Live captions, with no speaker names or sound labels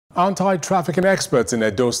Anti-trafficking experts in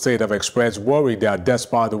Edo State have expressed worry that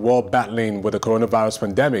despite the war battling with the coronavirus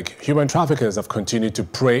pandemic, human traffickers have continued to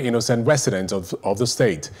prey innocent residents of the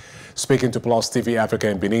state. Speaking to Plus TV Africa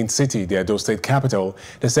in Benin City, the Edo State capital,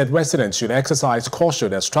 they said residents should exercise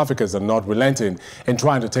caution as traffickers are not relenting in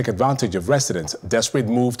trying to take advantage of residents' desperate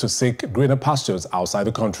move to seek greener pastures outside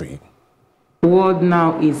the country. The world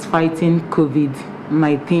now is fighting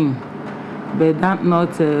COVID-19, but that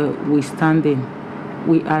notwithstanding,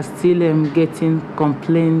 we are still getting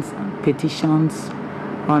complaints, petitions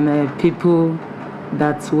on people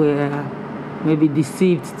that were maybe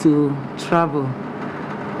deceived to travel.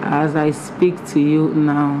 As I speak to you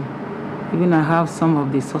now, even I have some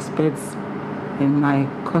of the suspects in my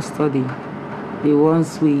custody, the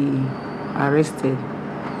ones we arrested,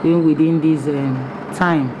 even within this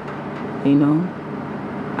time, you know,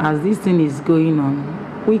 as this thing is going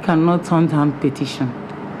on, we cannot turn down petition.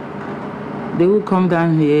 They will come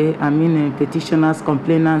down here, petitioners,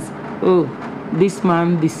 complainants, oh, this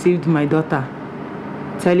man deceived my daughter,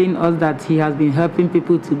 telling us that he has been helping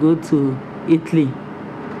people to go to Italy.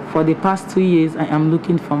 For the past 2 years, I am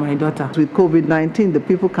looking for my daughter. With COVID-19, the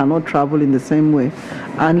people cannot travel in the same way.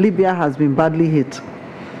 And Libya has been badly hit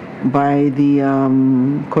by the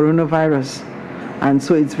coronavirus. And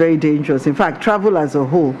so it's very dangerous. In fact, travel as a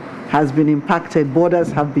whole has been impacted.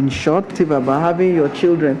 Borders have been shut. About having your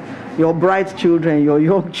children, your bright children, your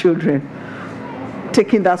young children,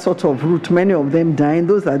 taking that sort of route, many of them dying.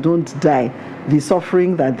 Those that don't die, the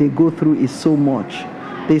suffering that they go through is so much.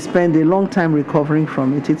 They spend a long time recovering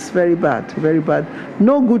from it. It's very bad, very bad.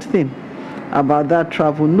 No good thing about that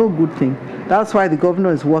travel, no good thing. That's why the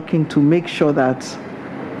governor is working to make sure that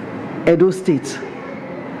Edo State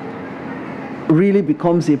really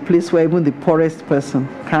becomes a place where even the poorest person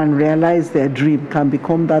can realize their dream, can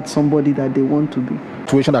become that somebody that they want to be. The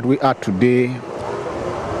situation that we are today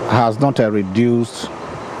has not reduced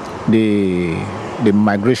the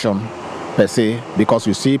migration per se, because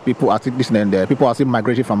you see people are still listening there. People are still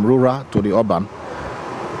migrating from rural to the urban.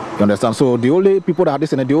 You understand? So the only people that are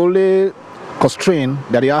listening, the only constraint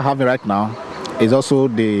that they are having right now is also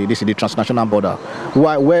the transnational border,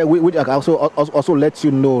 which also lets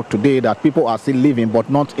you know today that people are still living, but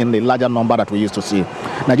not in the larger number that we used to see.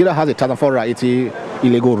 Nigeria has 1,480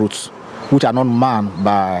 illegal routes, which are not manned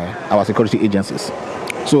by our security agencies.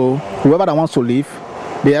 So whoever that wants to leave,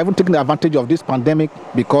 they haven't taken advantage of this pandemic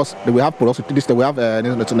because we have a lot of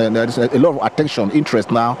attention, interest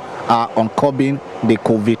now on curbing the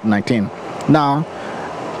COVID-19. Now,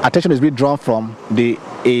 attention is being drawn from the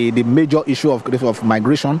major issue of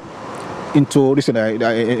migration into addressing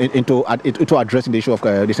the issue of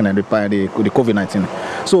the COVID-19.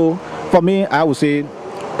 So, for me, I would say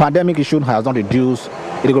pandemic issue has not reduced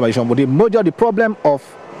illegal migration, but the problem of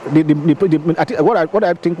what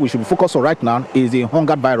I think we should focus on right now is the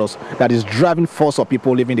hunger virus that is driving force of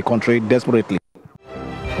people leaving the country desperately.